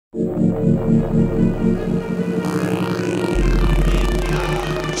Your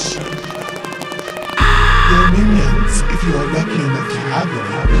minions, if you are lucky enough to have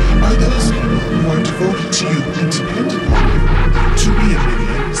them, are those people who are devoted to you and depend upon you. To be a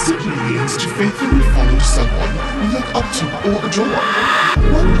minion simply means to faithfully follow someone you look up to or adore.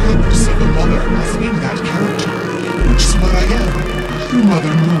 One could perceive a mother as being that character, which is what I am, through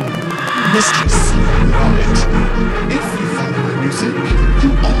Mother Moon, Mistress of the Night. If you follow my music,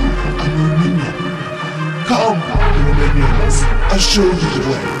 you are a Moon minion. Come, little minions, I'll show you the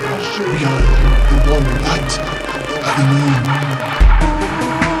way, beyond the warm light of the moon.